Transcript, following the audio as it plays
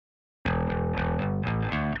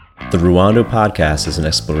The Ruwando Podcast is an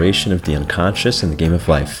exploration of the unconscious and the game of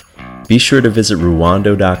life. Be sure to visit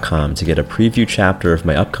ruwando.com to get a preview chapter of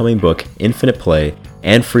my upcoming book, Infinite Play,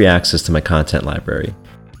 and free access to my content library.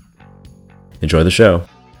 Enjoy the show.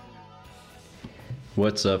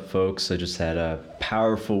 What's up, folks? I just had a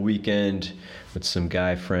powerful weekend with some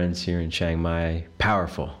guy friends here in Chiang Mai.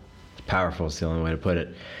 Powerful. Powerful is the only way to put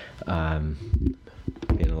it.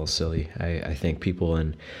 Being a little silly. I think people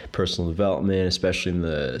in personal development, especially in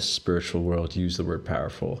the spiritual world, use the word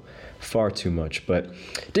powerful far too much, but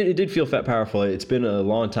it did feel powerful. It's been a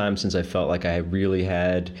long time since I felt like I really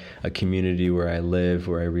had a community where I live,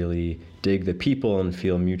 where I really dig the people and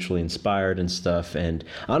feel mutually inspired and stuff. And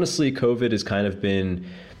honestly, COVID has kind of been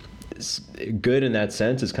good in that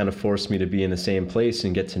sense. It's kind of forced me to be in the same place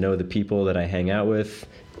and get to know the people that I hang out with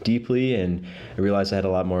deeply, and I realized I had a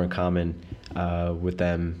lot more in common with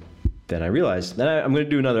them than I realized. Then I'm going to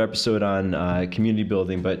do another episode on community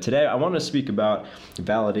building, but today I want to speak about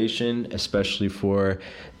validation, especially for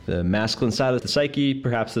the masculine side of the psyche.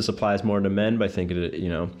 Perhaps this applies more to men, but I think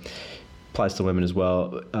it applies to women as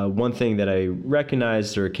well. One thing that I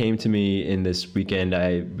recognized or came to me in this weekend,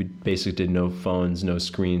 I basically did no phones, no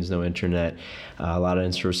screens, no internet, a lot of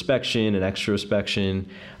introspection and extrospection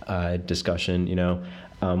discussion,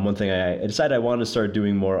 One thing I decided I wanted to start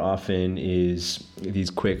doing more often is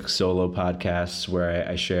these quick solo podcasts where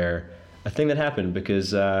I share a thing that happened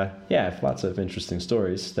because, I have lots of interesting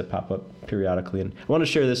stories that pop up periodically. And I want to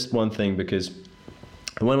share this one thing because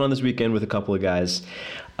I went on this weekend with a couple of guys.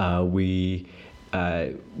 We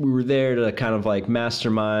were there to kind of like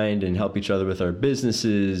mastermind and help each other with our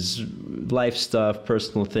businesses, life stuff,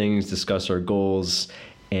 personal things, discuss our goals,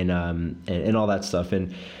 and all that stuff.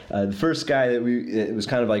 And the first guy that it was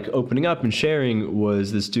kind of like opening up and sharing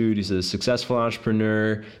was this dude. He's a successful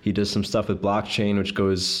entrepreneur. He does some stuff with blockchain, which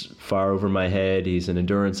goes far over my head. He's an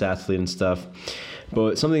endurance athlete and stuff.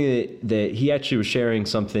 But something that he actually was sharing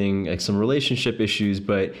something like some relationship issues,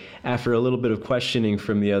 but after a little bit of questioning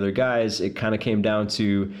from the other guys, it kind of came down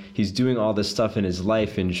to he's doing all this stuff in his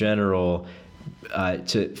life in general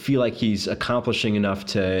to feel like he's accomplishing enough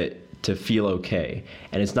to feel okay.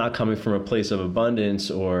 And it's not coming from a place of abundance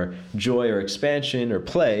or joy or expansion or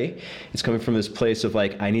play. It's coming from this place of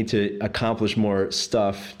like, I need to accomplish more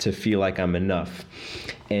stuff to feel like I'm enough.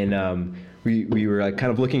 And we were like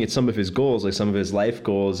kind of looking at some of his goals, like some of his life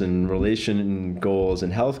goals and relation goals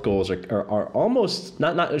and health goals are almost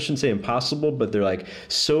not I shouldn't say impossible, but they're like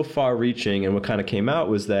so far reaching. And what kind of came out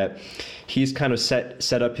was that he's kind of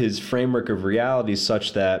set up his framework of reality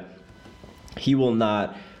such that he will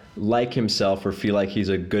not like himself or feel like he's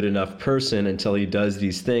a good enough person until he does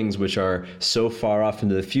these things which are so far off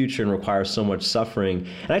into the future and require so much suffering.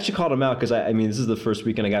 And I actually called him out because I mean this is the first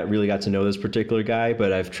weekend I really got to know this particular guy,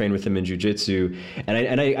 but I've trained with him in jiu-jitsu,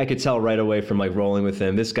 and I could tell right away from like rolling with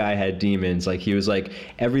him, this guy had demons. Like he was like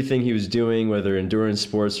everything he was doing, whether endurance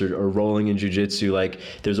sports or rolling in jiu-jitsu, like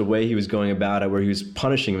there's a way he was going about it where he was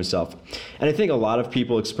punishing himself. And I think a lot of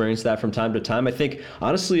people experience that from time to time. I think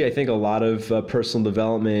honestly a lot of personal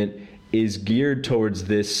development is geared towards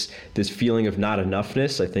this feeling of not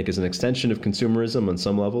enoughness. I think is an extension of consumerism on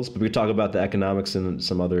some levels, but we talk about the economics in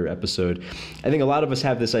some other episode. I think a lot of us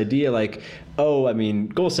have this idea like,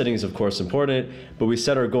 goal setting is of course important, but we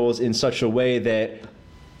set our goals in such a way that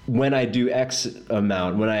when I do X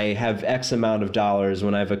amount, when I have X amount of dollars,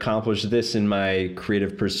 when I've accomplished this in my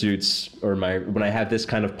creative pursuits, or when I have this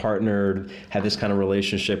kind of partner, have this kind of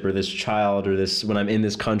relationship, or this child, or when I'm in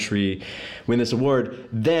this country, win this award,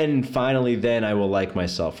 then finally, then I will like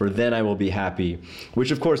myself, or then I will be happy, which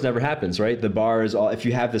of course never happens, right? The bar is if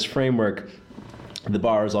you have this framework, the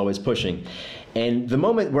bar is always pushing. And the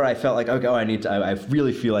moment where I felt like, I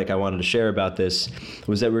really feel like I wanted to share about this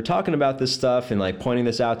was that we were talking about this stuff and like pointing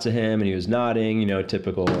this out to him, and he was nodding,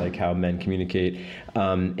 typical like how men communicate.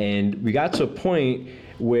 And we got to a point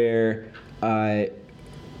where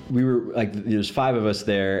we were like, there's 5 of us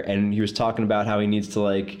there, and he was talking about how he needs to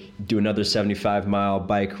like do another 75-mile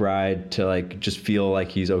bike ride to like just feel like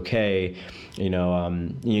he's okay. He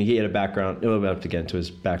had a background. We'll have to get into his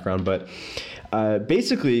background, but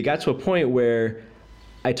basically it got to a point where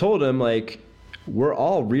I told him like, we're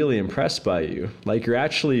all really impressed by you. Like you're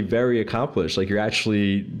actually very accomplished. Like you're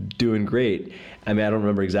actually doing great. I mean, I don't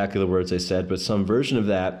remember exactly the words I said, but some version of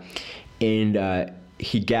that. And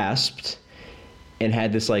he gasped and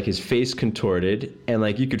had this like his face contorted, and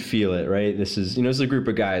like you could feel it, right? This is a group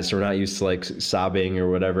of guys, so we're not used to like sobbing or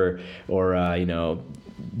whatever, or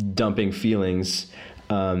dumping feelings.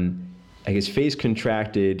 Like his face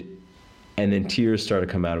contracted, and then tears started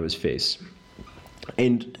to come out of his face.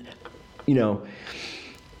 And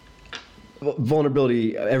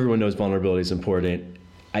vulnerability, everyone knows vulnerability is important.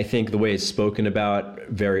 I think the way it's spoken about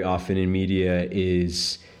very often in media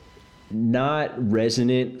is not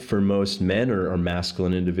resonant for most men or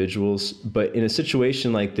masculine individuals. But in a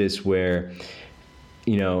situation like this where,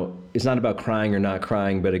 you know, it's not about crying or not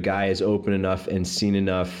crying, but a guy is open enough and seen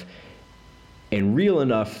enough and real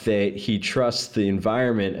enough that he trusts the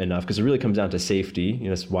environment enough, because it really comes down to safety. You know,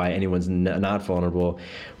 that's why anyone's not vulnerable,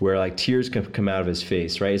 where like tears can come out of his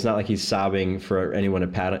face, right? It's not like he's sobbing for anyone to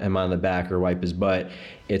pat him on the back or wipe his butt.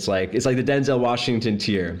 It's like the Denzel Washington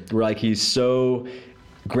tear, where like he's so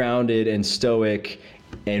grounded and stoic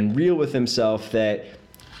and real with himself that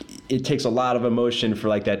it takes a lot of emotion for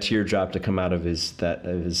like that teardrop to come out of his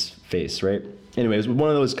face, right? Anyway, it was one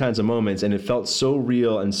of those kinds of moments, and it felt so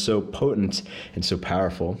real and so potent and so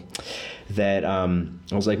powerful that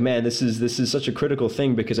I was like, man, this is such a critical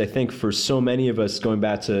thing, because I think for so many of us, going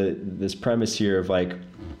back to this premise here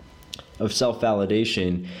of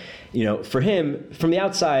self-validation, you know, for him, from the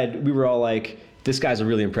outside, we were all like, this guy's a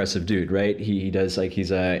really impressive dude, right? He does, like,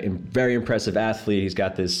 he's a very impressive athlete. He's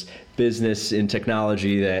got this business in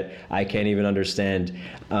technology that I can't even understand.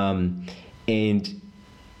 And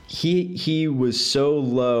he was so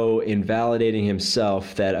low in validating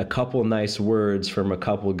himself that a couple nice words from a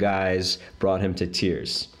couple guys brought him to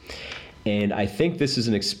tears. And I think this is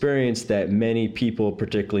an experience that many people,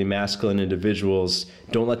 particularly masculine individuals,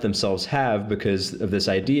 don't let themselves have, because of this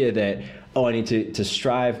idea that, oh, I need to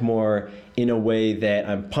strive more in a way that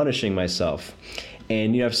I'm punishing myself.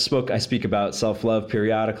 And, you know, I speak about self-love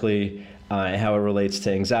periodically, and how it relates to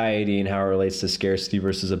anxiety and how it relates to scarcity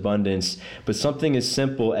versus abundance. But something as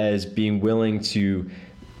simple as being willing to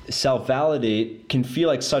self-validate can feel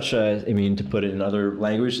like such a, I mean, to put it in other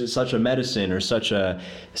language, it's such a medicine or such a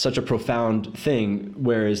profound thing.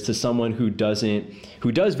 Whereas to someone who does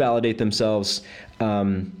validate themselves, you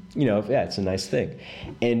know, yeah, it's a nice thing.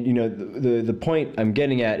 And, you know, the point I'm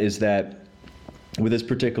getting at is that with this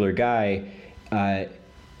particular guy,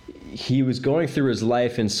 he was going through his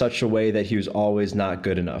life in such a way that he was always not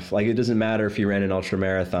good enough. Like, it doesn't matter if he ran an ultra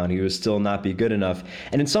marathon, he would still not be good enough.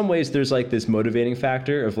 And in some ways, there's like this motivating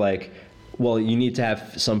factor of like, well, you need to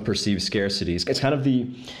have some perceived scarcity. It's kind of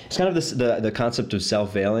the concept of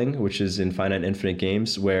self-veiling, which is in finite infinite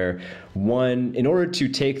games, where one, in order to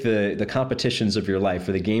take the competitions of your life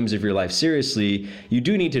or the games of your life seriously, you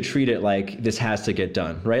do need to treat it like this has to get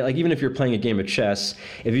done, right? Like, even if you're playing a game of chess,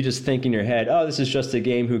 if you just think in your head, oh, this is just a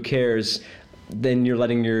game, who cares? Then you're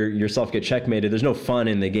letting yourself get checkmated. There's no fun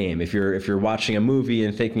in the game. If you're watching a movie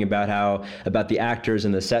and thinking about the actors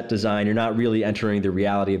and the set design, you're not really entering the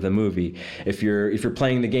reality of the movie. If you're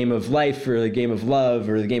playing the game of life or the game of love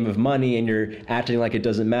or the game of money and you're acting like it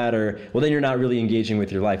doesn't matter, well, then you're not really engaging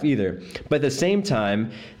with your life either. But at the same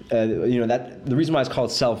time, you know, that the reason why it's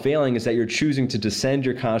called self-veiling is that you're choosing to descend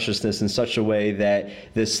your consciousness in such a way that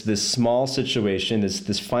this small situation,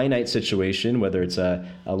 this finite situation, whether it's a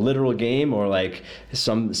literal game or like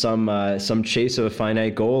some chase of a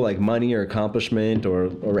finite goal like money or accomplishment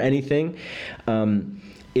or anything,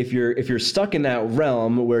 if you're stuck in that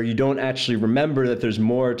realm where you don't actually remember that there's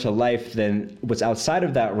more to life than what's outside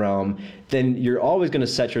of that realm, then you're always going to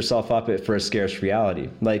set yourself up for a scarce reality.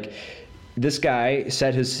 Like, this guy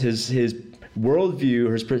set his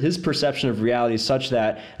worldview, his perception of reality such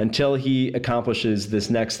that until he accomplishes this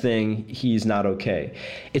next thing, he's not okay.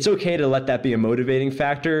 It's okay to let that be a motivating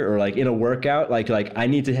factor, or like in a workout, like I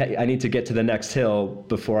need to get to the next hill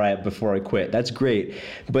before I quit. That's great.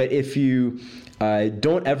 But if you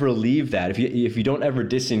don't ever leave that, if you don't ever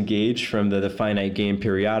disengage from the finite game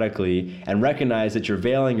periodically and recognize that you're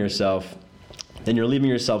veiling yourself, then you're leaving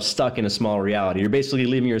yourself stuck in a small reality. You're basically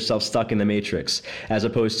leaving yourself stuck in the Matrix, as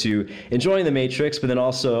opposed to enjoying the Matrix, but then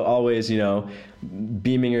also always, you know,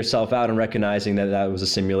 beaming yourself out and recognizing that that was a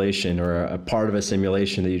simulation or a part of a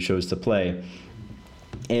simulation that you chose to play.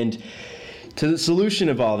 And to the solution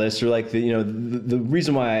of all this, or like the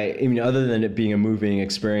reason why, I mean, other than it being a moving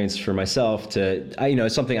experience for myself,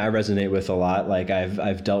 it's something I resonate with a lot. Like,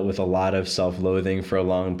 I've dealt with a lot of self-loathing for a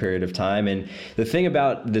long period of time, and the thing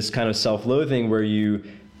about this kind of self-loathing, where you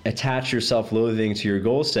attach your self-loathing to your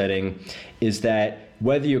goal setting, is that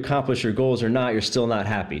whether you accomplish your goals or not, you're still not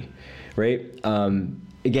happy, right?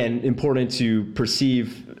 Again, important to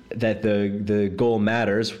perceive that the goal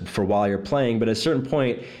matters for while you're playing, but at a certain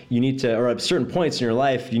point at certain points in your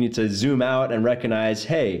life, you need to zoom out and recognize,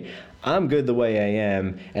 hey, I'm good the way I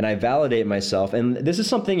am, and I validate myself. And this is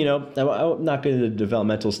something, you know, I'm not good at the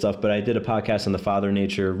developmental stuff, but I did a podcast on the father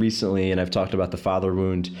nature recently, and I've talked about the father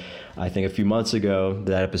wound, I think a few months ago.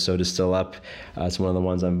 That episode is still up. It's one of the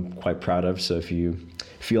ones I'm quite proud of. So if you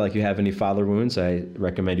feel like you have any father wounds, I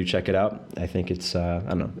recommend you check it out. I think it's, I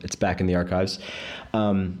don't know, it's back in the archives.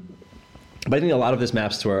 But I think a lot of this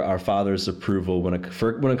maps to our father's approval when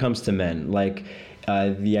it comes to men. Like,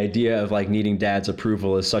 the idea of like needing dad's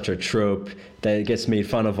approval is such a trope that it gets made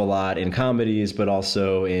fun of a lot in comedies, but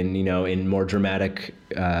also in, you know, in more dramatic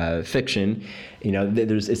fiction. You know,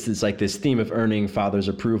 it's like this theme of earning father's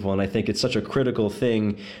approval, and I think it's such a critical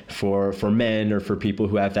thing for men or for people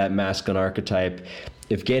who have that masculine archetype,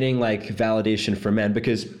 if getting like validation from men,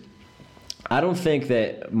 because I don't think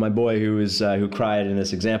that my boy who cried in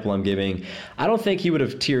this example I'm giving, I don't think he would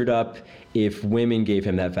have teared up if women gave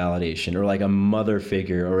him that validation, or like a mother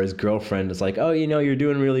figure or his girlfriend is like, oh, you know, you're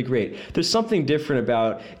doing really great. There's something different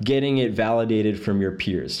about getting it validated from your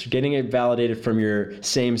peers, getting it validated from your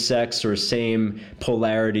same sex or same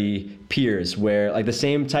polarity peers, where like the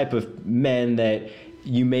same type of men that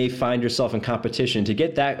you may find yourself in competition, to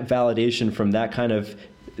get that validation from that kind of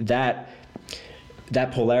that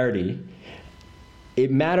polarity. It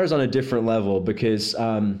matters on a different level, because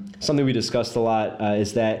something we discussed a lot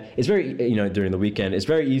is that it's very, you know, during the weekend, it's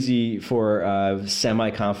very easy for a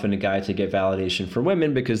semi-confident guy to get validation from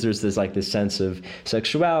women, because there's this sense of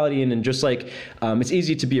sexuality, and just like it's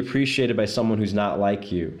easy to be appreciated by someone who's not like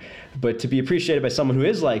you. But to be appreciated by someone who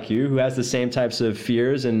is like you, who has the same types of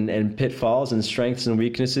fears and pitfalls and strengths and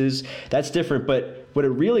weaknesses, that's different. But what it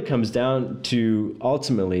really comes down to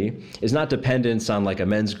ultimately is not dependence on like a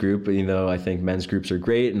men's group, even though I think men's groups are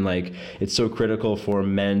great, and like it's so critical for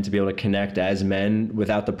men to be able to connect as men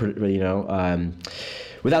without the,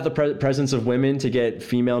 without the presence of women to get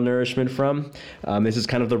female nourishment from. This is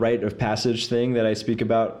kind of the rite of passage thing that I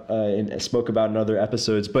spoke about in other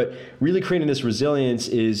episodes. But really creating this resilience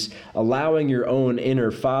is allowing your own inner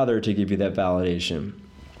father to give you that validation.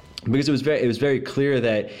 Because it was very clear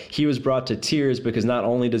that he was brought to tears, because not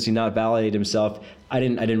only does he not validate himself, I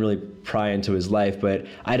didn't really pry into his life, but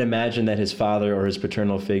I'd imagine that his father or his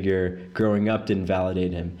paternal figure growing up didn't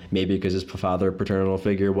validate him. Maybe because his paternal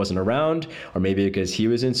figure wasn't around, or maybe because he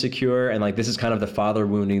was insecure. And like, this is kind of the father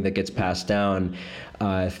wounding that gets passed down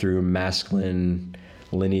through masculine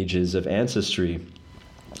lineages of ancestry.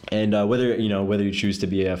 And whether you choose to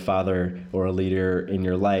be a father or a leader in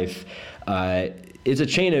your life, it's a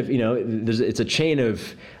chain of, it's a chain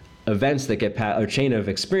of events that get or chain of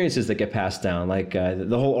experiences that get passed down. Like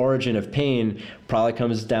the whole origin of pain probably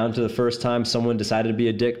comes down to the first time someone decided to be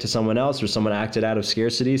a dick to someone else, or someone acted out of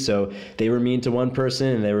scarcity. So they were mean to one person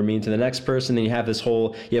and they were mean to the next person. And you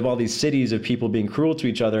have all these cities of people being cruel to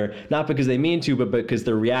each other, not because they mean to, but because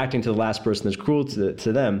they're reacting to the last person that's cruel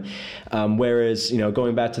to them. Whereas,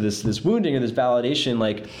 going back to this wounding or this validation,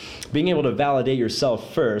 like being able to validate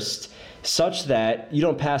yourself first, such that you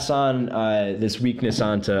don't pass on this weakness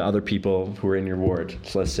onto other people who are in your ward.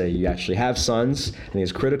 So let's say you actually have sons. I think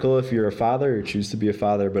it's critical if you're a father or choose to be a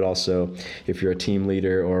father, but also if you're a team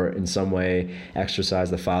leader or in some way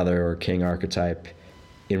exercise the father or king archetype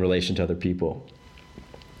in relation to other people.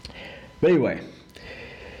 But anyway,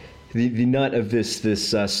 the nut of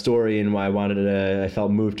this story, and why I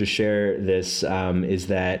felt moved to share this, is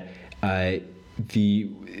that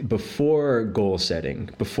before goal setting,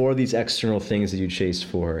 before these external things that you chase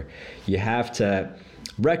for, you have to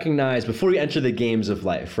recognize, before you enter the games of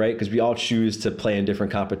life, right? Because we all choose to play in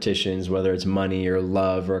different competitions, whether it's money or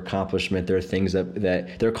love or accomplishment. There are things that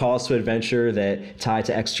there are calls to adventure that tie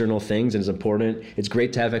to external things, and it's important. It's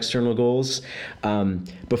great to have external goals.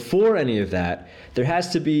 Before any of that, there has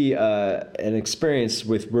to be an experience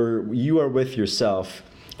where you are with yourself,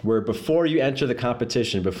 where before you enter the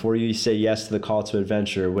competition, before you say yes to the call to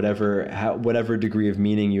adventure, whatever degree of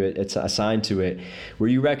meaning it's assigned to it, where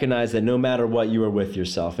you recognize that no matter what, you are with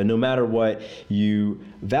yourself, and no matter what, you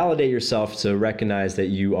validate yourself to recognize that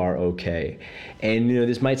you are okay. And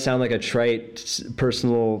this might sound like a trite,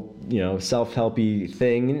 personal, self-helpy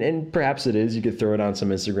thing, and perhaps it is. You could throw it on some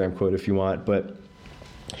Instagram quote if you want, but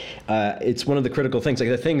it's one of the critical things. Like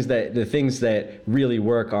the things that really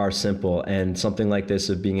work are simple, and something like this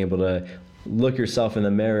of being able to look yourself in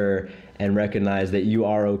the mirror and recognize that you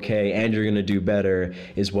are okay and you're going to do better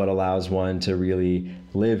is what allows one to really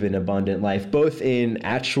live an abundant life, both in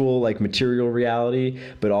actual like material reality,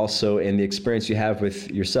 but also in the experience you have with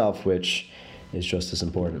yourself, which is just as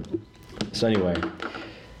important. So anyway,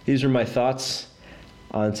 these are my thoughts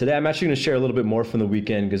on today. I'm actually going to share a little bit more from the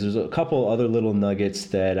weekend, because there's a couple other little nuggets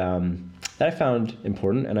that I found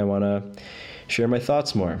important, and I want to share my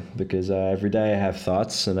thoughts more, because every day I have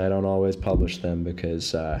thoughts and I don't always publish them,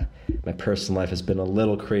 because my personal life has been a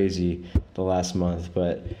little crazy the last month,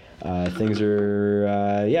 but things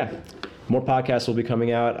are more podcasts will be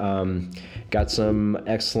coming out. Got some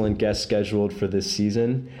excellent guests scheduled for this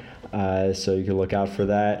season, so you can look out for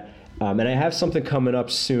that. And I have something coming up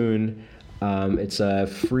soon. It's a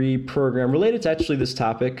free program related to actually this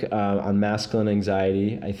topic on masculine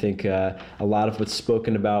anxiety. I think a lot of what's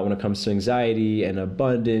spoken about when it comes to anxiety and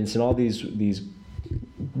abundance and all these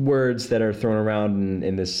words that are thrown around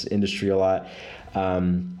in this industry a lot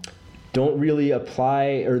don't really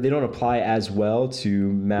apply, or they don't apply as well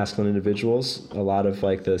to masculine individuals. A lot of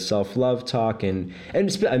like the self-love talk and I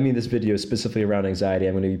mean, this video is specifically around anxiety.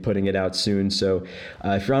 I'm going to be putting it out soon. So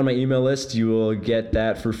if you're on my email list, you will get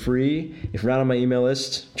that for free. If you're not on my email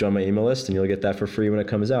list, join my email list and you'll get that for free when it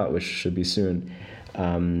comes out, which should be soon.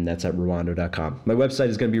 That's at Rwando.com. My website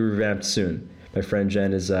is going to be revamped soon. My friend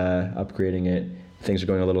Jen is upgrading it. Things are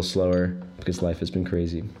going a little slower because life has been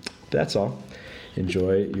crazy. That's all.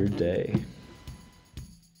 Enjoy your day.